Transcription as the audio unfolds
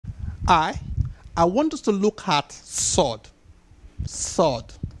I want us to look at surd. Surd.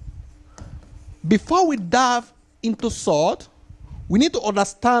 Before we dive into surd, we need to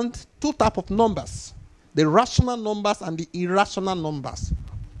understand two types of numbers: the rational numbers and the irrational numbers.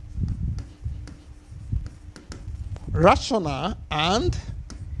 Rational and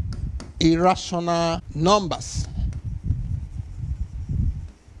irrational numbers.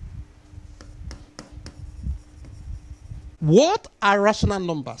 What are rational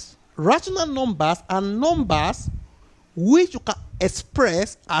numbers? Rational numbers are numbers which you can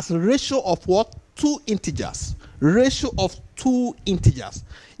express as ratio of what? Two integers. Ratio of two integers.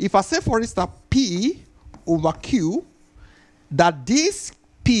 If I say, for instance, P over Q, that this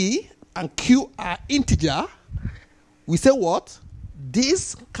P and Q are integer, we say what?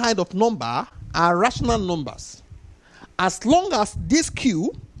 This kind of number are rational numbers. As long as this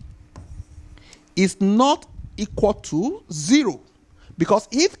Q is not equal to 0. Because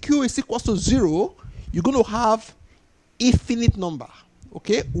if Q is equal to 0, you're going to have infinite number.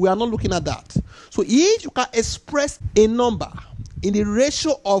 Okay? We are not looking at that. So if you can express a number in the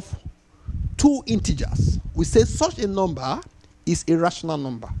ratio of two integers, we say such a number is a rational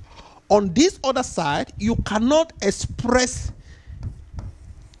number. On this other side, you cannot express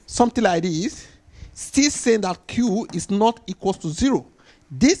something like this, still saying that Q is not equal to 0.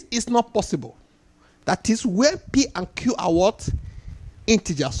 This is not possible. That is where P and Q are what?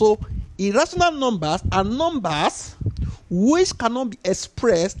 Integers. So irrational numbers are numbers which cannot be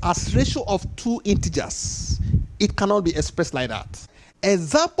expressed as ratio of two integers. It cannot be expressed like that.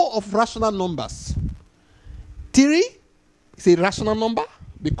 Example of rational numbers. 3 is a rational number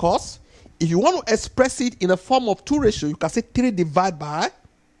because if you want to express it in the form of two ratio, you can say 3 divided by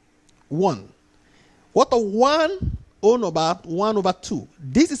 1. What of 1 over 1 over 2?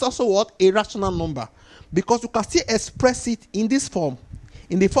 This is also what? A rational number. Because you can still express it in this form.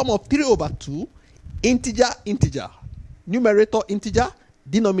 In the form of 3 over 2, integer, integer. Numerator, integer,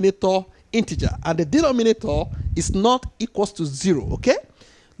 denominator, integer. And the denominator is not equal to 0, okay?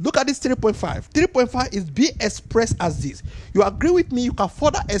 Look at this 3.5. 3.5 is being expressed as this. You agree with me? You can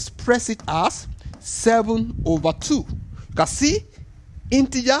further express it as 7 over 2. You can see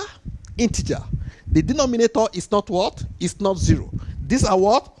integer, integer. The denominator is not what? It's not 0. These are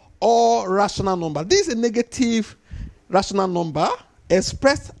what? All rational number. This is a negative rational number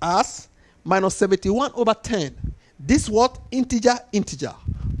expressed as minus 71 over 10. This what? Integer, integer.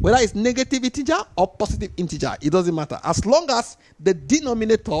 Whether it's negative integer or positive integer, it doesn't matter. As long as the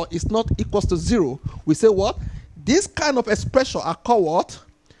denominator is not equal to 0, we say what? This kind of expression are called what?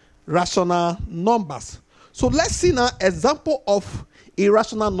 Rational numbers. So let's see now example of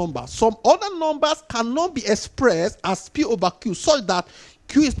irrational number. Some other numbers cannot be expressed as P over Q such that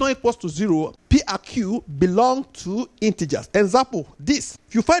Q is not equal to 0. P and Q belong to integers. Example, this.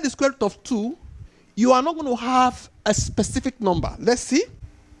 If you find the square root of 2, you are not going to have a specific number. Let's see.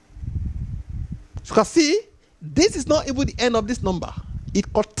 You can see, this is not even the end of this number.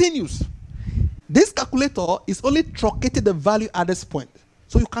 It continues. This calculator is only truncated the value at this point.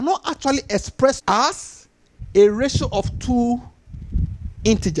 So you cannot actually express as a ratio of two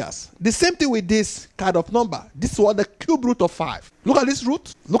integers. The same thing with this kind of number. This is what the cube root of 5. Look at this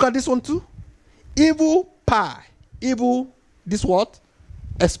root. Look at this one too. Even pi. Even this what?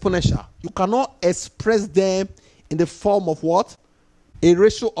 Exponential. You cannot express them in the form of what? A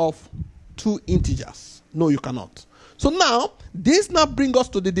ratio of two integers. No, you cannot. So now, this now brings us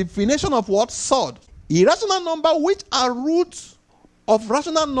to the definition of what? Surd. Irrational number which are roots of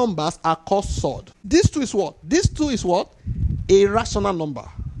rational numbers are called surd. This 2 is what? This 2 is what? A rational number.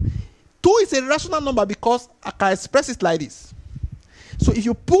 2 is a rational number because I can express it like this. So if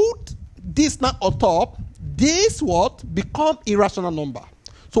you put this now on top, this what? Become irrational number.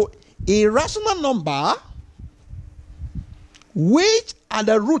 So irrational number which are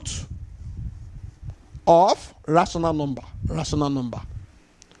the root of rational number. Rational number.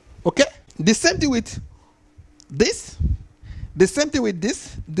 Okay? The same thing with this. The same thing with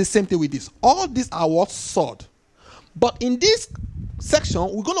this. The same thing with this. All these are what? Surd. But in this section,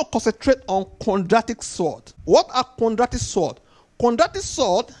 we're going to concentrate on quadratic surd. What are quadratic surd? Quadratic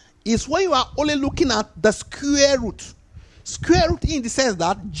surd is when you are only looking at the square root. Square root in the sense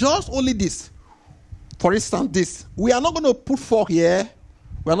that just only this. For instance, this. We are not going to put 4 here.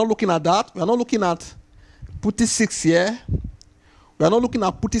 We are not looking at that. We are not looking at putting 6 here. We are not looking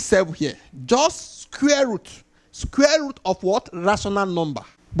at putting 7 here. Just square root. Square root of what? Rational number.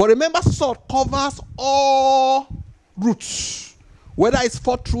 But remember, surd covers all roots. Whether it's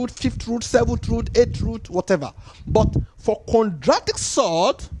 4th root, 5th root, 7th root, 8th root, whatever. But for quadratic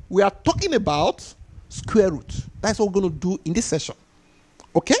surd, we are talking about square root. That's what we're going to do in this session.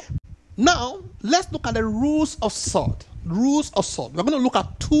 Okay? Now, let's look at the rules of surd. Rules of surd. We're going to look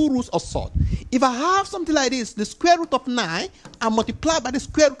at two rules of surd. If I have something like this, the square root of 9 and multiply by the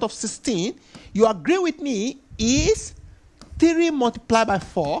square root of 16, you agree with me, is 3 multiplied by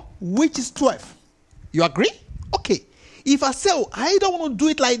 4, which is 12. You agree? Okay. If I say, oh, I don't want to do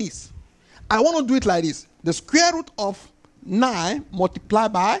it like this, I want to do it like this. The square root of 9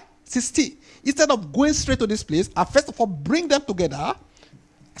 multiplied by 16. Instead of going straight to this place, I first of all bring them together. I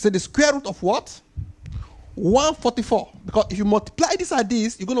say the square root of what? 144. Because if you multiply this like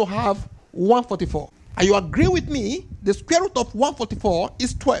this, you're going to have 144. And you agree with me, the square root of 144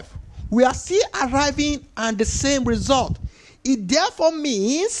 is 12. We are still arriving at the same result. It therefore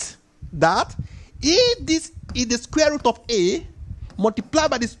means that if this is the square root of A multiplied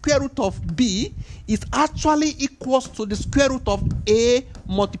by the square root of B is actually equals to the square root of A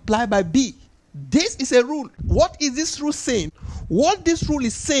multiplied by B. This is a rule. What is this rule saying? What this rule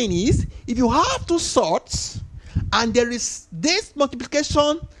is saying is, if you have two surds and there is this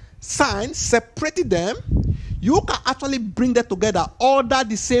multiplication sign separating them, you can actually bring them together under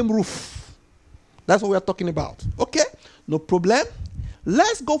the same roof. That's what we are talking about. Okay? No problem.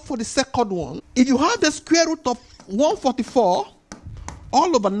 Let's go for the second one. If you have the square root of 144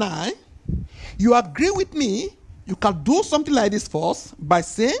 all over 9, you agree with me, you can do something like this first by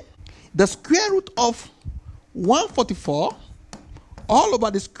saying the square root of 144 all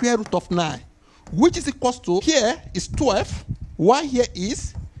over the square root of 9, which is equals to, here is 12, while here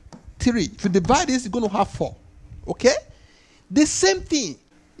is 3. If you divide this, you're going to have 4. Okay? The same thing.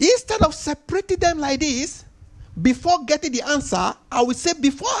 Instead of separating them like this, before getting the answer, I will say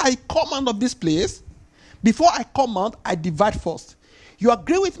before I come out of this place, before I come out, I divide first. You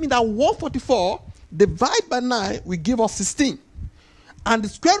agree with me that 144 divided by 9 will give us 16. And the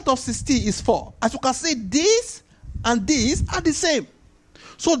square root of 16 is 4. As you can see, this and this are the same.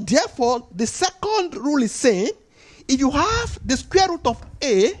 So therefore, the second rule is saying, if you have the square root of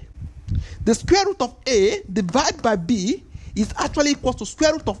A, the square root of A divided by B is actually equal to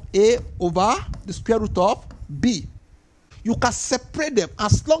square root of A over the square root of B. You can separate them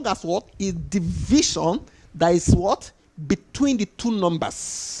as long as what is division that is what? Between the two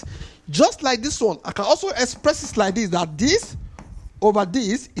numbers. Just like this one, I can also express it like this, that this over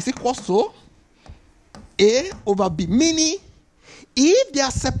this is equal to A over B. Meaning, if they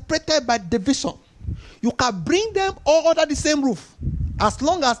are separated by division, you can bring them all under the same roof as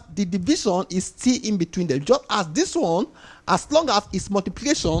long as the division is still in between them. Just as this one, as long as it's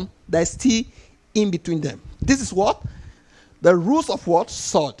multiplication, that is still in between them. This is what? The rules of what?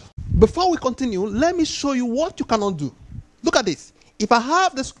 Surd. Before we continue, let me show you what you cannot do. Look at this. If I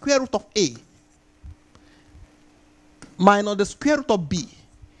have the square root of A minus the square root of B,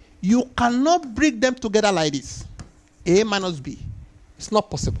 you cannot bring them together like this. A minus B. It's not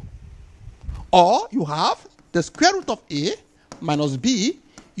possible. Or you have the square root of A minus B.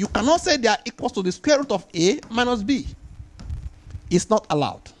 You cannot say they are equal to the square root of A minus B. It's not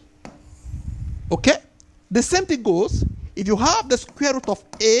allowed. Okay? The same thing goes, if you have the square root of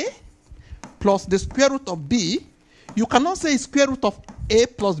A plus the square root of B, you cannot say square root of A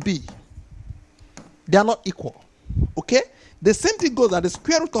plus B. They are not equal. Okay? The same thing goes that the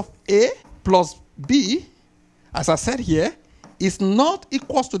square root of A plus B, as I said here, is not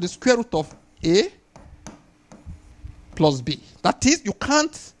equal to the square root of A plus B. That is, you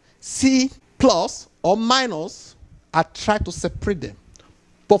can't see plus or minus and try to separate them.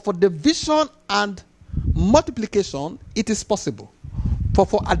 But for division and multiplication, it is possible. But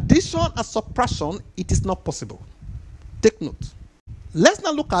for addition and subtraction, it is not possible. Take note. Let's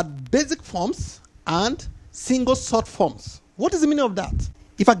now look at basic forms and single surd forms. What is the meaning of that?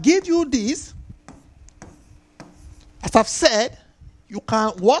 If I give you this, as I've said, you can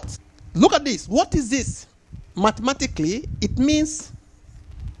what? Look at this. What is this? Mathematically, it means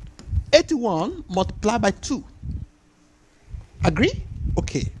 81 multiplied by 2. Agree?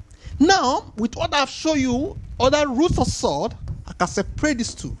 Okay. Now, with what I've shown you, other rules of surd, I can separate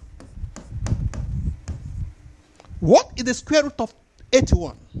these two. What is the square root of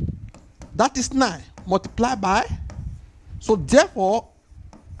 81? That is 9 multiplied by. So therefore,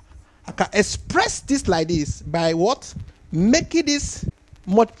 I can express this like this by what? Making this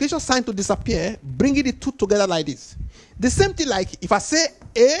multiplication sign to disappear, bringing the two together like this. The same thing like if I say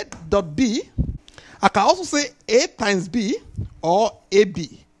A dot B, I can also say A times B or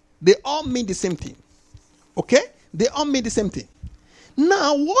AB. They all mean the same thing. Okay? They all mean the same thing.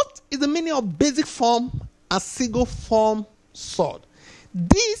 Now, what is the meaning of basic form and single form surd?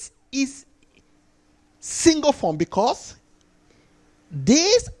 This is single form because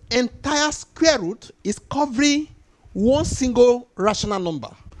this entire square root is covering one single rational number.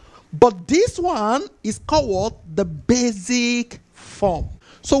 But this one is called what? The basic form.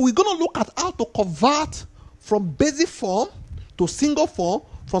 So we're going to look at how to convert from basic form to single form,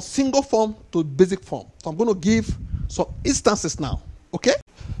 from single form to basic form. So I'm going to give some instances now. Okay?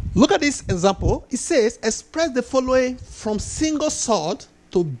 Look at this example. It says, express the following from single surd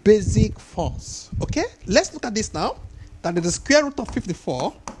to basic forms. Okay? Let's look at this now. That the square root of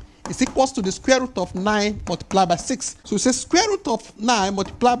 54 is equals to the square root of 9 multiplied by 6. So it says square root of 9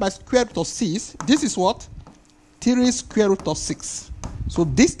 multiplied by square root of 6. This is what? 3 square root of 6. So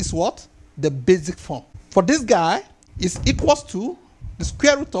this is what? The basic form. For this guy, is equals to the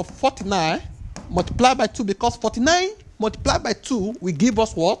square root of 49 multiplied by 2, because 49 multiplied by 2 will give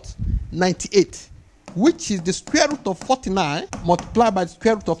us what? 98, which is the square root of 49 multiplied by the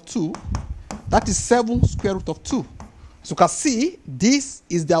square root of 2. That is 7 square root of 2. So you can see this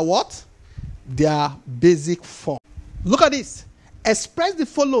is their what? Their basic form. Look at this. Express the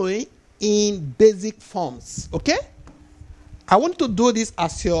following in basic forms. Okay? I want you to do this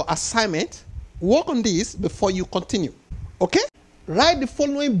as your assignment. Work on this before you continue. Okay? Write the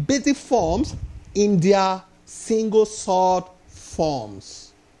following basic forms in their single surd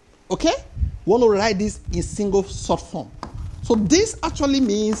forms. Okay? We want to write this in single surd form. So this actually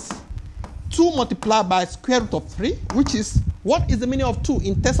means 2 multiplied by square root of 3, which is, what is the meaning of 2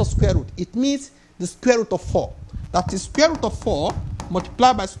 in terms of square root? It means the square root of 4. That is square root of 4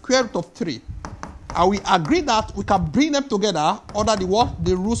 multiplied by square root of 3. And we agree that we can bring them together under the what?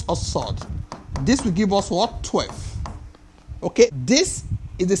 The roots of surd. This will give us what? 12. Okay, this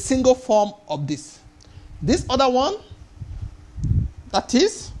is the single form of this. This other one, that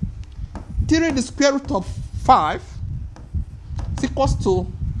is 3 the square root of 5 is equals to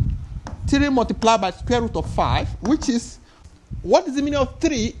 3 multiplied by square root of 5, which is, what is the meaning of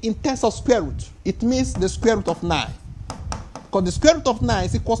 3 in terms of square root? It means the square root of 9. Because the square root of 9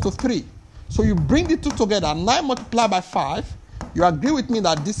 is equals to 3. So you bring the two together, 9 multiplied by 5, you agree with me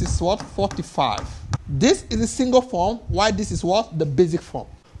that this is what? 45. This is the single form, while this is what? The basic form.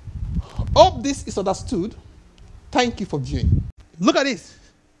 Hope this is understood. Thank you for viewing. Look at this.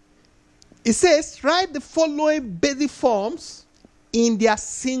 It says, write the following basic forms in their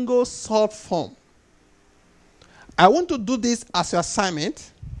single surd form. I want to do this as your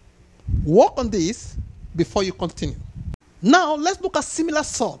assignment. Work on this before you continue. Now, let's look at similar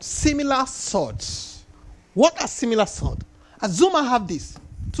surds. Similar surds. What are similar surds? Assume I have this.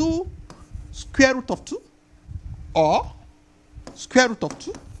 2 square root of 2, or square root of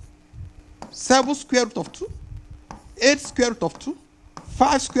 2, 7 square root of 2, 8 square root of 2,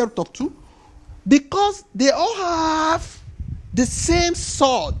 5 square root of 2, because they all have the same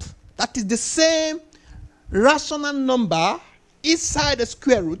surd, that is the same rational number inside the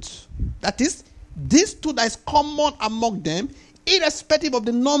square root, that is these two that is common among them, irrespective of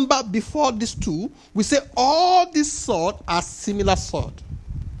the number before these two. We say all these surd are similar surd.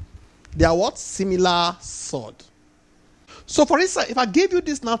 They are what? Similar surd. So for instance, if I give you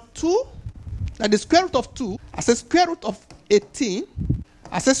this now 2, that is square root of 2, I say square root of 18,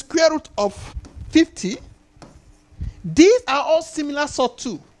 I say square root of 50, these are all similar surd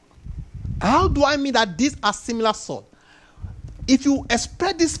too. How do I mean that these are similar surd? If you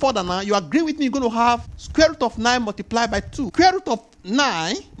express this further now, you agree with me, you're going to have square root of 9 multiplied by 2. Square root of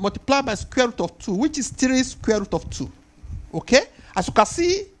 9 multiplied by square root of 2, which is 3 square root of 2. Okay? As you can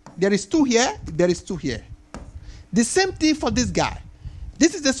see, there is 2 here, there is 2 here. The same thing for this guy.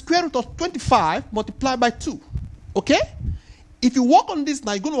 This is the square root of 25 multiplied by 2. Okay? If you work on this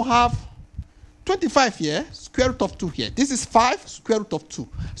now, you're going to have 25 here, square root of 2 here. This is 5 square root of 2.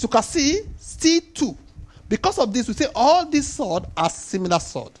 So you can see, still 2. Because of this, we say all these surd are similar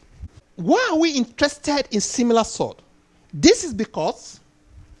surd. Why are we interested in similar surd? This is because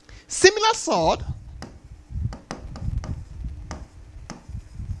similar surd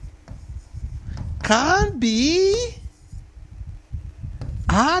can be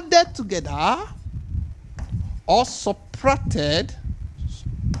added together or subtracted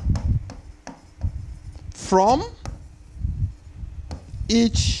from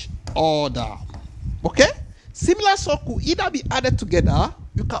each other. Okay? Similar surd could either be added together,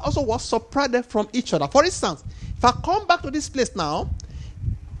 you can also subtract them from each other. For instance, if I come back to this place now,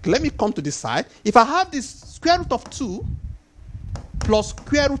 let me come to this side. If I have this square root of 2 plus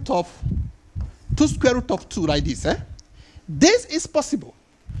square root of 2 square root of 2 like this, this is possible.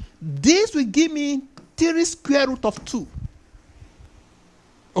 This will give me 3 square root of 2.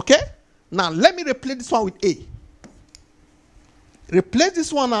 Okay? Now, let me replace this one with A. Replace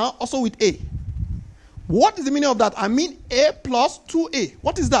this one now also with A. What is the meaning of that? I mean A plus 2A.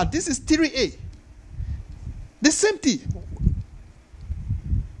 What is that? This is 3A. The same thing.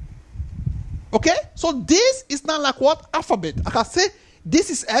 Okay, so this is not like what? Alphabet. I can say this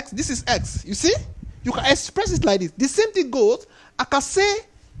is x, this is x. You see? You can express it like this. The same thing goes, I can say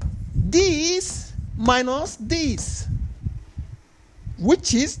this minus this,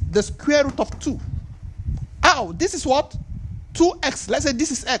 which is the square root of 2. Ow, this is what? 2x. Let's say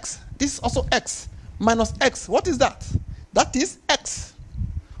this is x. This is also x. Minus x. What is that? That is x.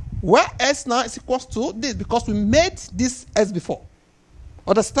 Where s now is equals to this because we made this s before.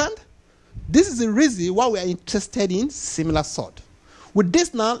 Understand? This is the reason why we are interested in similar sort. With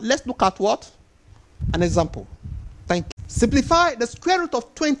this now, let's look at what? An example. Thank you. Simplify the square root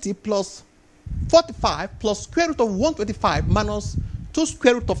of 20 plus 45 plus square root of 125 minus 2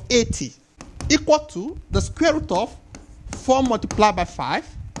 square root of 80 equal to the square root of 4 multiplied by 5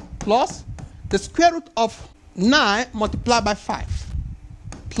 plus the square root of 9 multiplied by 5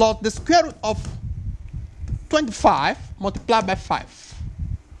 plus the square root of 25 multiplied by 5.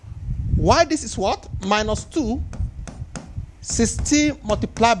 Why this is what? Minus 2, 16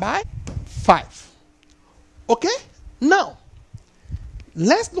 multiplied by 5. Okay? Now,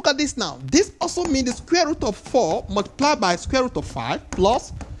 let's look at this now. This also means the square root of 4 multiplied by square root of 5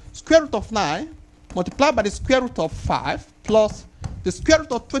 plus square root of 9 multiplied by the square root of 5 plus the square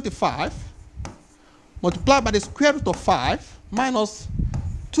root of 25 multiplied by the square root of 5 minus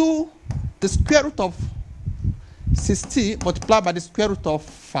 2 the square root of 16 multiplied by the square root of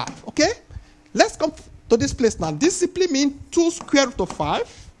 5. Okay? Let's come to this place now. This simply means 2 square root of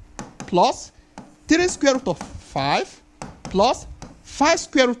 5 plus 3 square root of 5 plus 5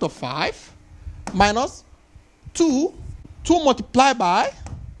 square root of 5 minus 2 multiplied by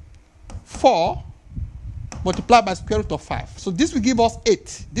 4 multiplied by square root of 5. So this will give us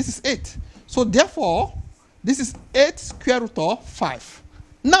 8. This is 8. So therefore, this is 8 square root of 5.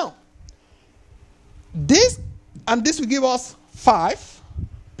 Now, this and this will give us 5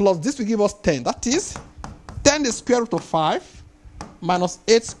 plus this will give us 10. That is 10 the square root of 5 minus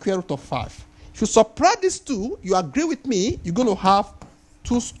 8 square root of 5. If you subtract these two, you agree with me, you're going to have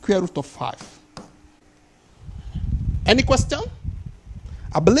 2 square root of 5. Any question?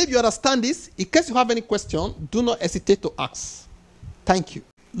 I believe you understand this. In case you have any question, do not hesitate to ask. Thank you.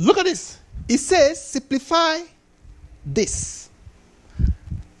 Look at this. It says simplify this.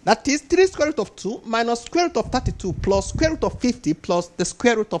 That is 3 square root of 2 minus square root of 32 plus square root of 50 plus the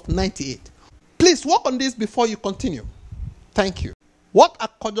square root of 98. Please work on this before you continue. Thank you. What are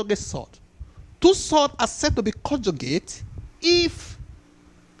conjugate sorts? Two sorts are said to be conjugate if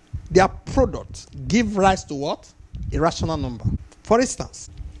their product give rise to what? A rational number. For instance,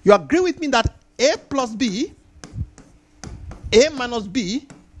 you agree with me that a plus b, a minus b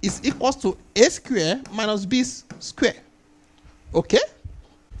is equals to a square minus b square. Okay?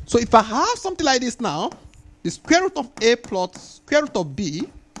 So if I have something like this now, the square root of a plus square root of b,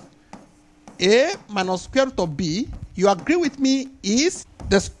 a minus square root of b, you agree with me is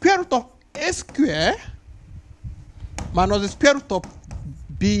the square root of a square minus the square root of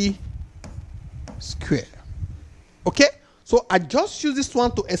b square. Okay? So I just use this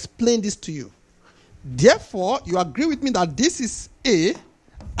one to explain this to you. Therefore, you agree with me that this is a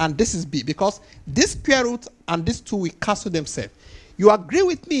and this is b because this square root and these two will cancel themselves. You agree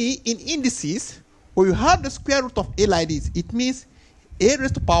with me in indices, when you have the square root of a like this, it means a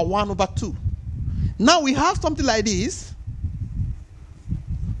raised to power 1 over 2. Now we have something like this.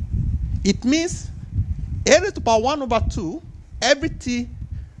 It means a raised to power 1 over 2, every t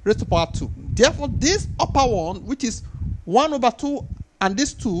raised to power 2. Therefore, this upper one, which is 1 over 2 and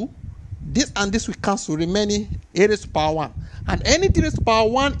this 2, this and this will cancel, remaining a raised to power 1. And any t raised to power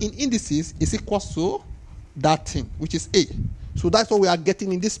 1 in indices is equal to that thing, which is a. So that's what we are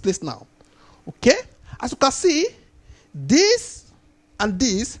getting in this place now. Okay? As you can see, this and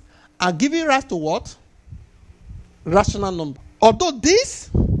this are giving rise to what? Rational number. Although this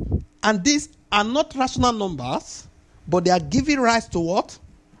and this are not rational numbers, but they are giving rise to what?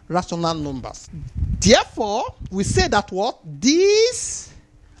 Rational numbers. Therefore, we say that what? These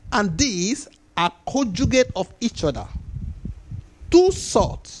and these are conjugate of each other. Two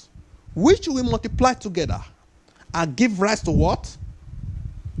sorts, which we multiply together and give rise to what?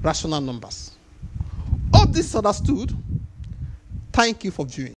 Rational numbers. All this understood. Thank you for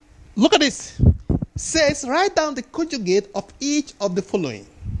viewing. Look at this. Says write down the conjugate of each of the following.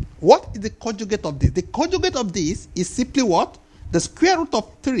 What is the conjugate of this? The conjugate of this is simply what? The square root of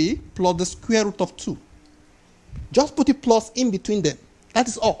 3 plus the square root of 2. Just put a plus in between them. That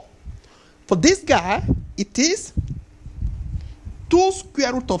is all. For this guy, it is 2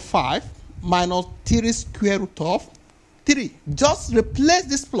 square root of 5 minus 3 square root of 3. Just replace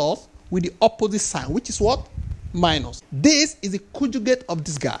this plus with the opposite sign, which is what? Minus. This is the conjugate of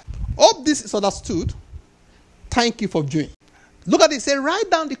this guy. Hope this is understood. Thank you for viewing. Look at it. Say,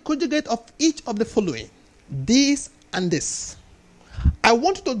 write down the conjugate of each of the following. This and this. I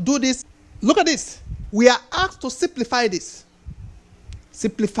want you to do this. Look at this. We are asked to simplify this.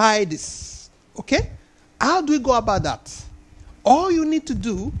 Simplify this. Okay? How do we go about that? All you need to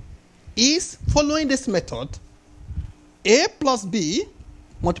do is following this method. A plus B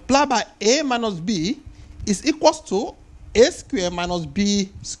multiplied by A minus B is equals to A square minus B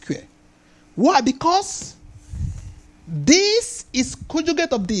square. Why? Because this is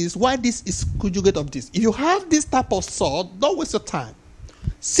conjugate of this. Why this is conjugate of this? If you have this type of sort, don't waste your time.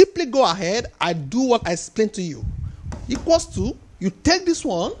 Simply go ahead and do what I explained to you. Equals to, you take this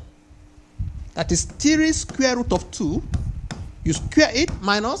one, that is 3 square root of 2, you square it,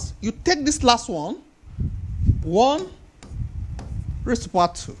 minus, you take this last one, 1 raised to power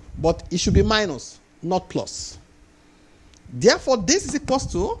 2. But it should be minus, not plus. Therefore, this is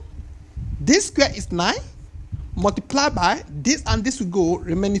equals to, this square is 9, multiplied by this and this will go,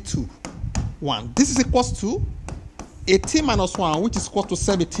 remaining 2, 1. This is equals to 18 minus 1, which is equal to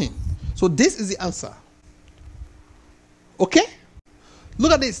 17. So this is the answer. Okay?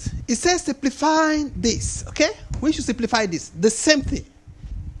 Look at this. It says simplifying this. Okay? We should simplify this. The same thing.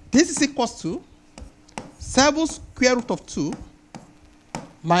 This is equals to 7 square root of 2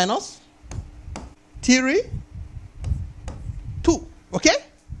 minus 3, 2. Okay?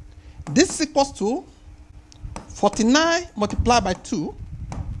 This is equals to 49 multiplied by 2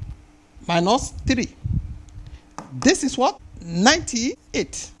 minus 3. This is what?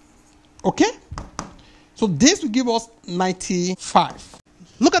 98. Okay? So this will give us 95.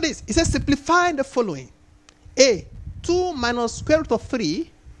 Look at this. It says simplify the following. A, 2 minus square root of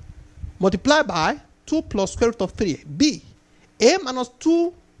 3 multiplied by 2 plus square root of 3. B, A minus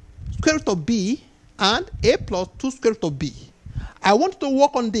 2 square root of B and A plus 2 square root of B. I want you to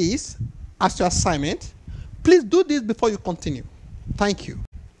work on this as your assignment. Please do this before you continue. Thank you.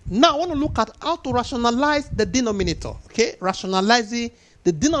 Now I want to look at how to rationalize the denominator. Okay? Rationalizing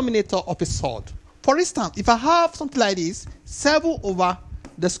the denominator of a surd. For instance, if I have something like this, 7 over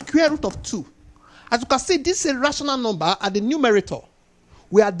the square root of 2. As you can see, this is a rational number at the numerator.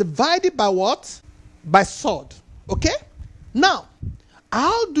 We are divided by what? By surd. Okay? Now,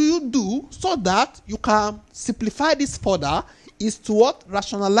 how do you do so that you can simplify this further is to what?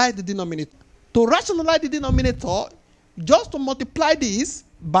 Rationalize the denominator. To rationalize the denominator, just to multiply this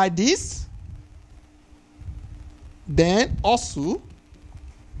by this, then also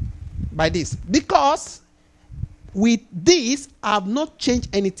by this. Because with this, I have not changed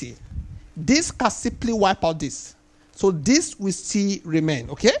anything. This can simply wipe out this. So this will still remain,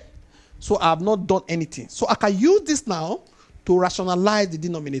 okay? So I have not done anything. So I can use this now to rationalize the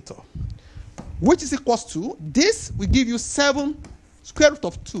denominator, which is equals to, this will give you 7 square root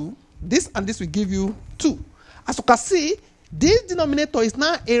of 2. This and this will give you 2. As you can see, this denominator is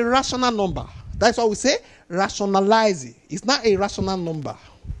now a rational number. That's why we say rationalize it. It's not a rational number.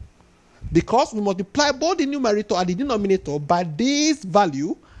 Because we multiply both the numerator and the denominator by this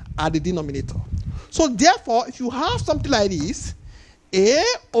value at the denominator. So therefore, if you have something like this, A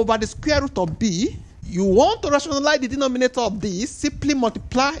over the square root of B, you want to rationalize the denominator of this, simply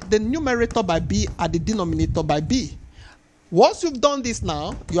multiply the numerator by B and the denominator by B. Once you've done this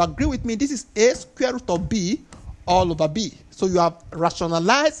now, you agree with me, this is A square root of B all over B. So you have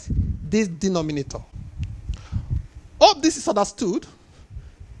rationalized this denominator. Hope this is understood.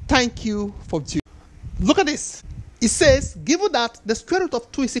 Thank you for viewing. Look at this. It says, given that the square root of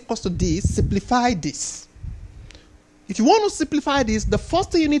 2 is equal to this, simplify this. If you want to simplify this, the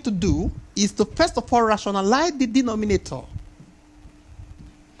first thing you need to do is to first of all rationalize the denominator,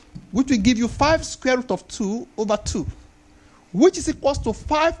 which will give you 5 square root of 2 over 2, which is equal to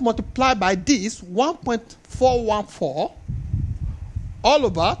 5 multiplied by this, 1.414, all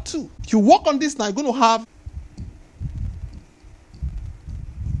over 2. If you work on this now, you're going to have,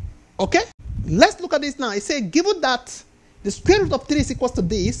 okay? Let's look at this now. It says, given that the square root of 3 is equal to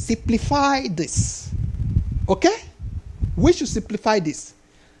this, simplify this. Okay? We should simplify this.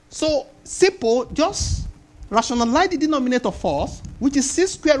 So, simple, just rationalize the denominator first, which is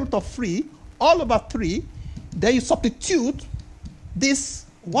 6 square root of 3, all over 3. Then you substitute this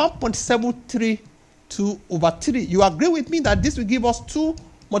 1.732 over 3. You agree with me that this will give us 2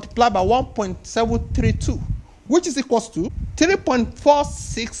 multiplied by 1.732, which is equal to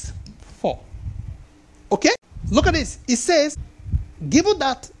 3.464. Okay? Look at this. It says, given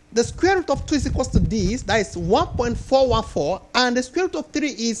that the square root of 2 is equal to this, that is 1.414, and the square root of 3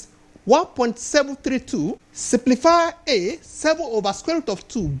 is 1.732, simplify A, 7 over square root of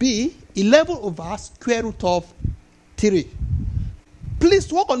 2, B, 11 over square root of 3.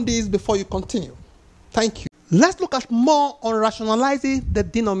 Please work on this before you continue. Thank you. Let's look at more on rationalizing the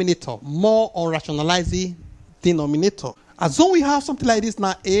denominator. More on rationalizing denominator. Assume we have something like this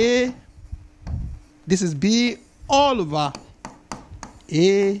now. A, this is B, all over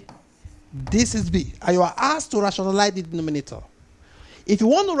A, this is B. And you are asked to rationalize the denominator. If you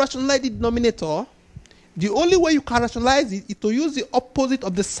want to rationalize the denominator, the only way you can rationalize it is to use the opposite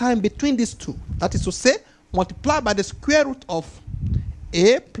of the sign between these two. That is to say, multiply by the square root of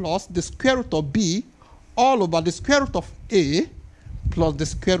A plus the square root of B all over the square root of A plus the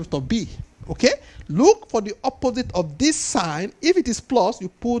square root of B. Okay? Look for the opposite of this sign. If it is plus, you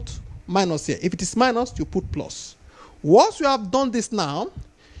put minus here. If it is minus, you put plus. Once you have done this now,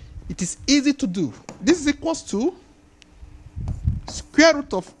 it is easy to do. This is equals to square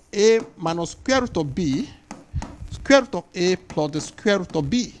root of A minus square root of B, square root of A plus the square root of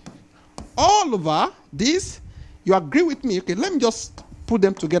B. All over this, you agree with me? Okay, let me just put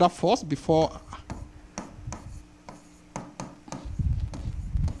them together first before.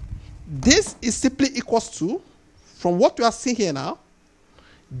 This is simply equals to, from what you are seeing here now,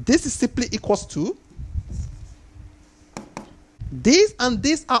 this is simply equals to, this and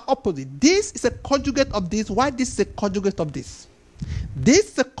this are opposite. This is a conjugate of this. Why this is a conjugate of this?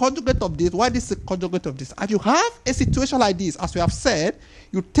 This is a conjugate of this. Why this is a conjugate of this? If you have a situation like this, as we have said,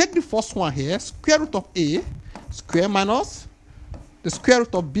 you take the first one here, square root of A square minus the square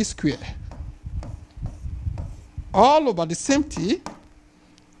root of B square. All over the same thing.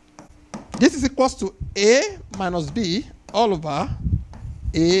 This is equals to A minus B all over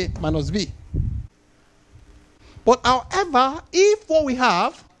A minus B. But however, if what we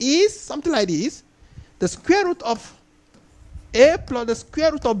have is something like this, the square root of A plus the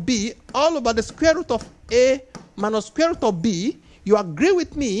square root of B all over the square root of A minus square root of B, you agree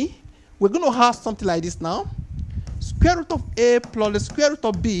with me, we're going to have something like this now. Square root of A plus the square root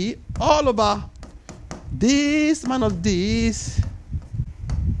of B all over this minus this.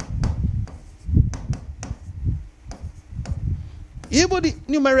 Even the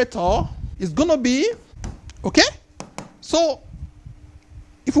numerator is going to be, okay? So,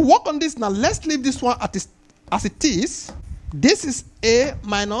 if we work on this now, let's leave this one as it is. This is A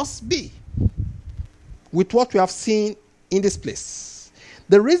minus B with what we have seen in this place.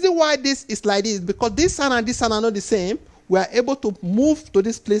 The reason why this is like this is because this sign and this sign are not the same. We are able to move to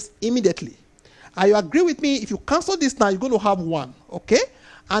this place immediately. And you agree with me, if you cancel this now, you're going to have 1, okay?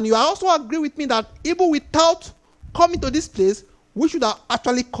 And you also agree with me that even without coming to this place, we should have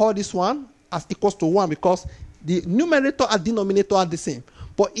actually called this one as equals to 1 because the numerator and denominator are the same.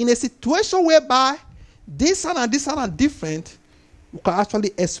 But in a situation whereby this sign and this sign are different, you can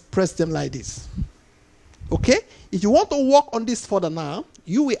actually express them like this. Okay? If you want to work on this further now,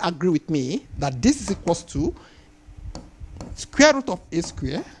 you will agree with me that this is equals to square root of A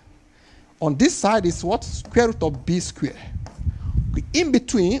square. On this side is what? Square root of B square. In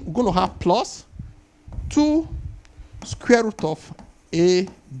between, we're going to have plus 2 square root of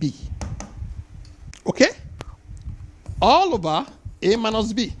AB. Okay? All over A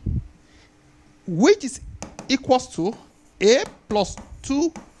minus B, which is equals to A plus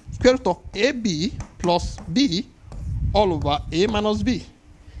 2 square root of AB plus B all over A minus B.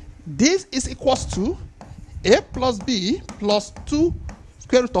 This is equals to A plus B plus 2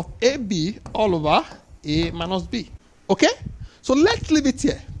 square root of AB all over A minus B. Okay? So let's leave it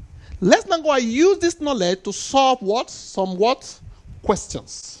here. Let's now go and use this knowledge to solve what? Some what?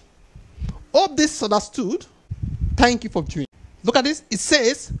 Questions. Hope this is understood. Thank you for viewing. Look at this. It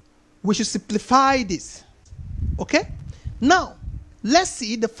says we should simplify this. Okay? Now, let's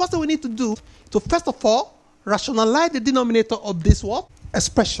see. The first thing we need to do to first of all rationalize the denominator of this what?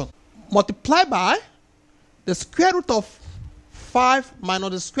 Expression. Multiply by the square root of 5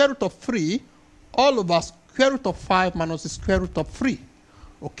 minus the square root of 3 all over square root of 5 minus the square root of 3.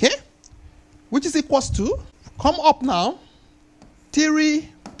 Okay? Which is equals to, come up now, 3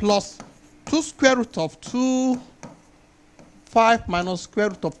 plus 2 square root of 2, 5 minus square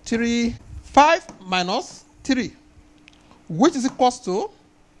root of 3, 5 minus 3, which is equals to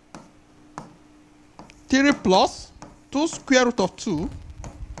 3 plus 2 square root of 2,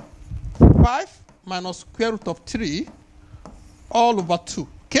 5 minus square root of 3, all over 2,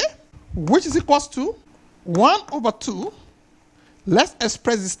 okay? Which is equals to 1 over 2. Let's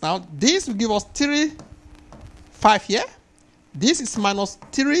express this now. This will give us 3, 5 here. This is minus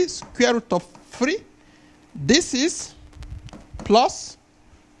 3 square root of 3. This is plus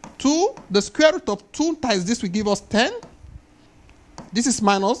 2. The square root of 2 times this will give us 10. This is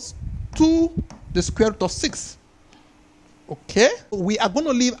minus 2 the square root of 6. Okay? We are going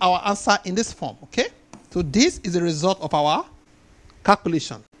to leave our answer in this form. Okay? So this is the result of our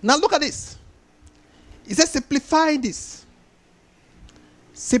calculation. Now look at this. It says simplify this.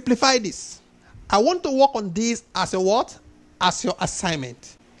 Simplify this. I want to work on this as a what? As your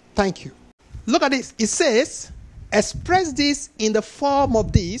assignment. Thank you. Look at this. It says express this in the form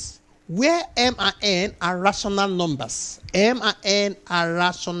of this, where m and n are rational numbers. M and n are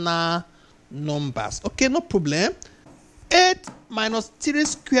rational numbers. Okay, no problem. 8 minus 3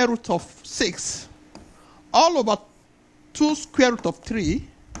 square root of 6 all over 2 square root of 3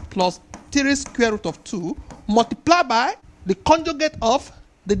 plus 3 square root of 2 multiplied by the conjugate of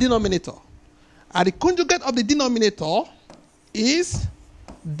the denominator. And the conjugate of the denominator is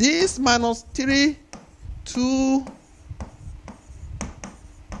this minus 3, 2.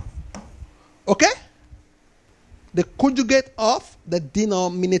 Okay? The conjugate of the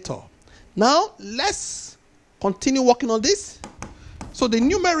denominator. Now, let's continue working on this. So the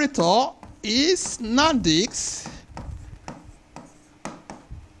numerator is now this.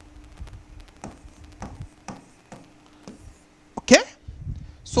 Okay?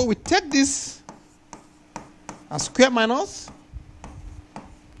 So we take this as square minus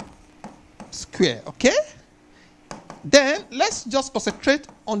square. Okay? Then let's just concentrate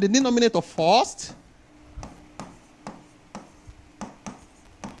on the denominator first.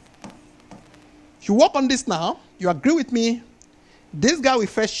 If you work on this now, you agree with me, this guy will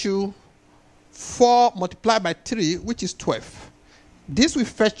fetch you 4 multiplied by 3, which is 12. This will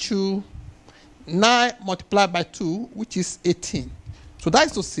fetch you 9 multiplied by 2, which is 18. So that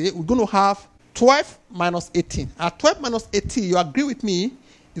is to say, we're going to have 12 minus 18. At 12 minus 18, you agree with me,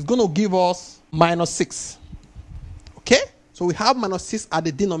 is going to give us minus 6. Okay? So we have minus 6 at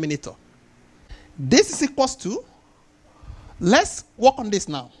the denominator. This is equals to, let's work on this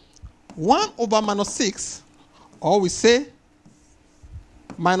now. 1 over minus 6, or we say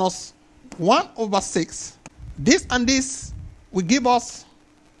minus 1 over 6. This and this will give us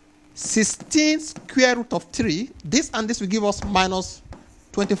 16 square root of 3. This and this will give us minus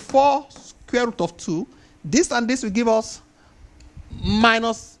 24 square root of 2. This and this will give us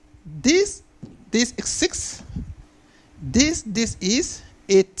minus this is 6. This is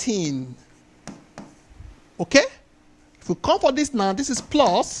 18. Okay? If we come for this now, this is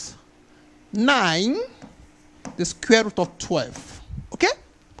plus 9, the square root of 12. Okay?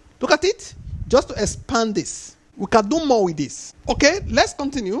 Look at it. Just to expand this. We can do more with this. Okay, let's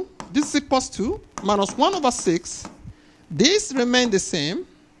continue. This is equals to minus 1 over 6. This remains the same.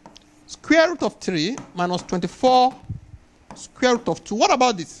 Square root of 3 minus 24 square root of 2. What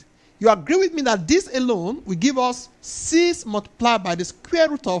about this? You agree with me that this alone will give us 6 multiplied by the square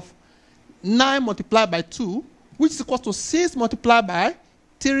root of 9 multiplied by 2, which is equal to 6 multiplied by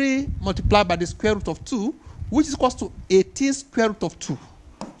 3 multiplied by the square root of 2, which is equal to 18 square root of 2.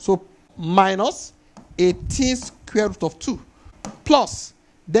 So minus 18 square root of 2. Plus,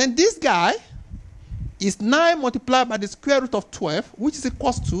 then this guy is 9 multiplied by the square root of 12, which is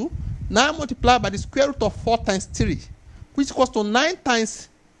equal to 9 multiplied by the square root of 4 times 3, which is equal to 9 times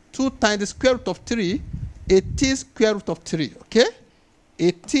 2 times the square root of 3, 18 square root of 3. Okay?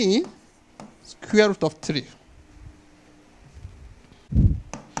 18 square root of 3.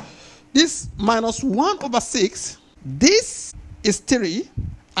 This minus 1 over 6, this is 3,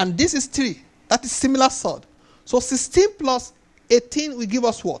 and this is 3. That is similar sort. So 16 plus 18 will give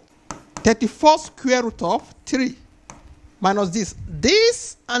us what? 34 square root of 3 minus this.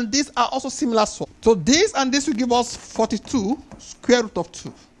 This and this are also similar sort. So this and this will give us 42 square root of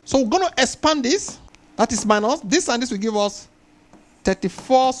 2. So we're going to expand this. That is minus. This and this will give us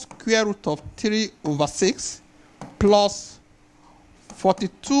 34 square root of 3 over 6 plus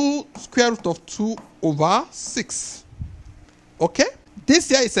 42 square root of 2 over 6. Okay? This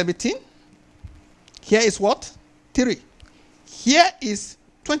here is 17. Here is what? 3. Here is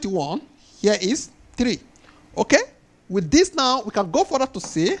 21. Here is 3. Okay? With this now, we can go further to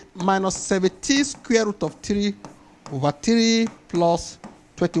say minus 17 square root of 3 over 3 plus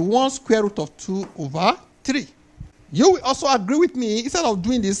 21 square root of 2 over 3. You will also agree with me, instead of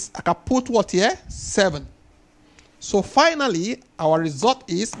doing this, I can put what here? 7. So finally, our result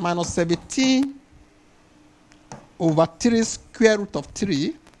is minus 17 over 3 square root of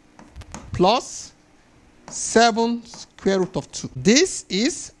 3 plus 7 square root of 2. This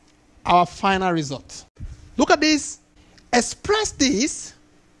is our final result. Look at this. Express this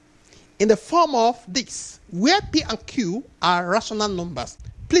in the form of this, where P and Q are rational numbers.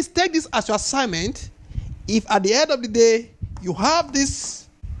 Please take this as your assignment. If at the end of the day you have this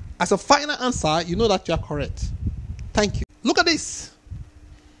as a final answer, you know that you are correct. Thank you. Look at this.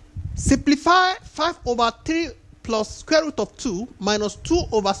 Simplify 5 over 3 plus square root of 2 minus 2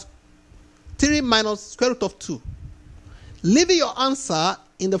 over 3 minus square root of 2. leaving your answer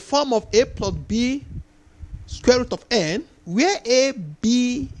in the form of a plus b square root of n, where a,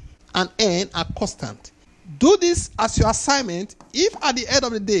 b, and n are constant. Do this as your assignment. If at the end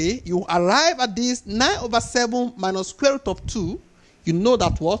of the day you arrive at this 9/7 minus square root of 2, you know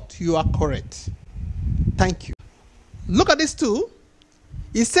that what? You are correct. Thank you. Look at this too.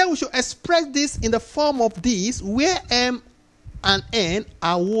 He said we should express this in the form of this, where m and n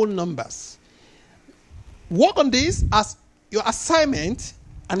are whole numbers. Work on this as your assignment,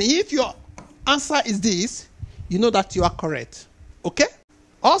 and if your answer is this, you know that you are correct. Okay?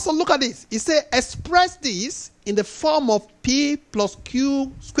 Also look at this. It says express this in the form of p plus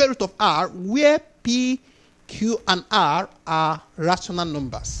q square root of r, where p, q, and r are rational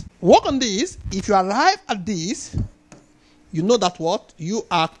numbers. Work on this. If you arrive at this, you know that what? You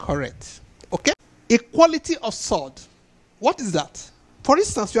are correct. Okay? Equality of surd. What is that? For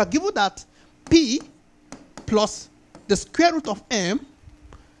instance, you are given that p plus the square root of m,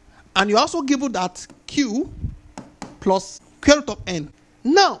 and you also given that q plus square root of n.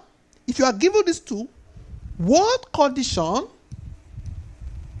 Now, if you are given these two, what condition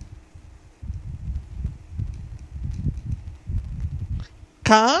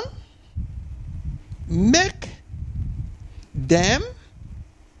can make them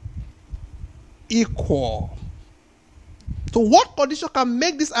equal? So what condition can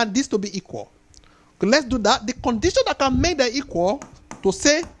make this and this to be equal? Okay, let's do that. The condition that can make them equal, to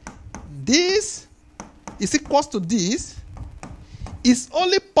say this is equal to this, is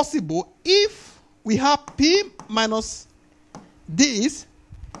only possible if we have p minus this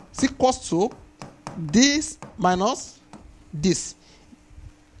is equal to this minus this.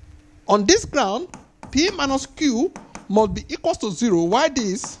 On this ground, p minus q must be equal to 0, while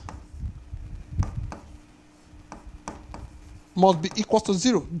this must be equal to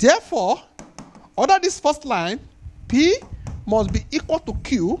 0. Therefore, under this first line, p must be equal to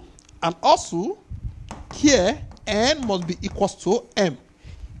q, and also here n must be equal to m.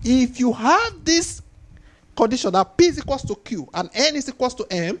 If you have this condition that p is equal to q and n is equal to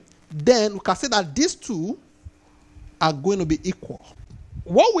m, then we can say that these two are going to be equal.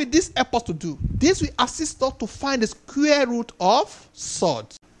 What will this help us to do? This will assist us to find the square root of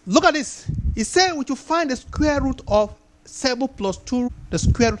surds. Look at this. It said we should find the square root of 7 plus 2, the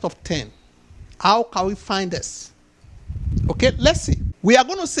square root of 10. How can we find this? Okay, let's see. We are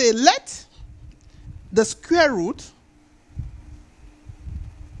going to say let the square root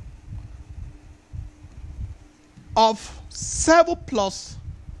of 7 plus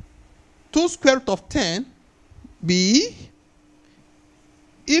 2 square root of 10 be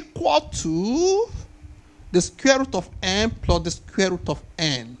equal to the square root of n plus the square root of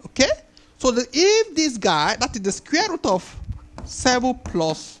n. Okay? So if this guy, that is the square root of 7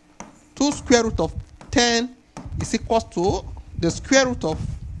 plus 2 square root of 10 is equal to the square root of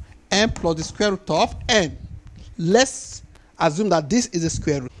n plus the square root of n. Let's assume that this is the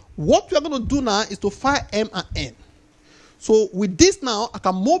square root. What we are going to do now is to find m and n. So with this now, I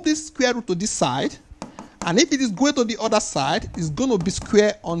can move this square root to this side, and if it is going to the other side, it's going to be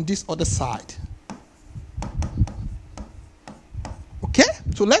square on this other side. Okay?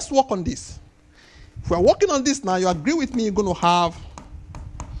 So let's work on this. If we're working on this now, you agree with me, you're going to have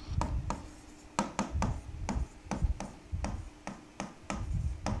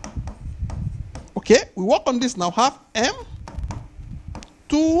okay, we work on this now, have m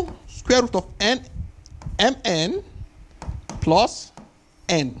 2 square root of n mn plus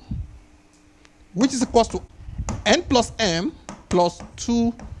n, which is equal to n plus m plus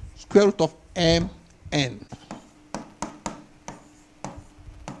 2 square root of mn.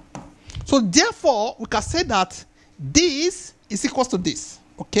 So therefore, we can say that this is equal to this.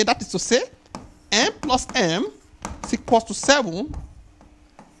 Okay, that is to say n plus m is equal to 7,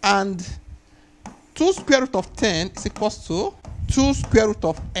 and 2 square root of 10 is equal to 2 square root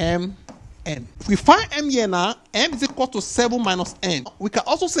of mn. If we find m here now, m is equal to 7 minus n. We can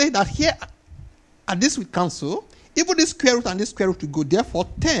also say that here, and this will cancel. Even this square root and this square root will go. Therefore,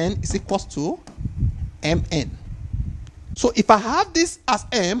 10 is equal to mn. So if I have this as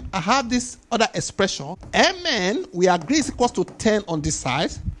m, I have this other expression. mn, we agree, is equal to 10 on this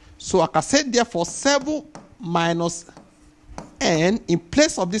side. So I can say, therefore, 7 minus n in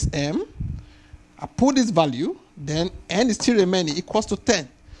place of this m. I put this value, then n is still remaining equals to 10.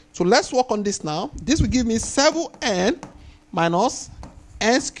 So let's work on this now. This will give me 7n minus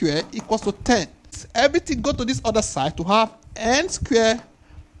n squared equals to 10. Everything go to this other side to have n squared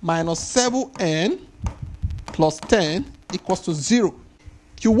minus 7n plus 10 equals to 0.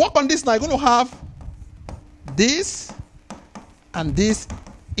 If you work on this now, you're going to have this and this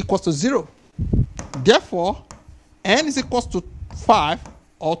equals to 0. Therefore, n is equals to 5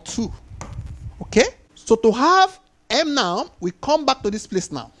 or 2. Okay? So to have m now, we come back to this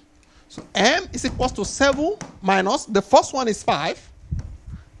place now. So m is equals to 7 minus, the first one is 5,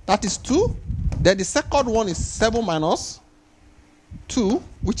 that is 2. Then the second one is 7 minus 2,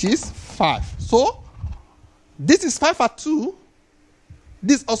 which is 5. So this is 5 at 2,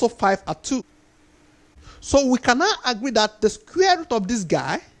 this is also 5 at 2. So we can now agree that the square root of this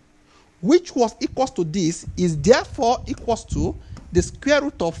guy, which was equals to this, is therefore equals to the square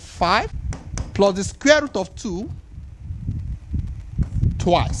root of 5 plus the square root of 2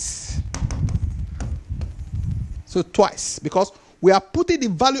 twice. So twice, because we are putting the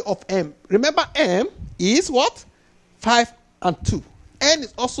value of m. Remember, m is what? 5 and 2. N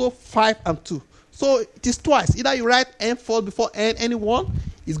is also 5 and 2. So it is twice. Either you write n first before n, anyone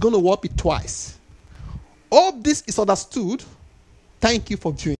is going to be twice. Hope this is understood. Thank you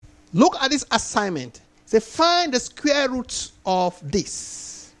for viewing. Look at this assignment. Say, find the square root of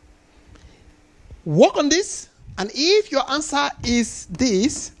this. Work on this, and if your answer is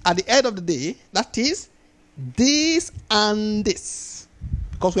this at the end of the day, that is this and this,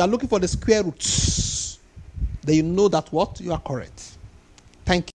 because we are looking for the square roots, then you know that what? You are correct. Thank you.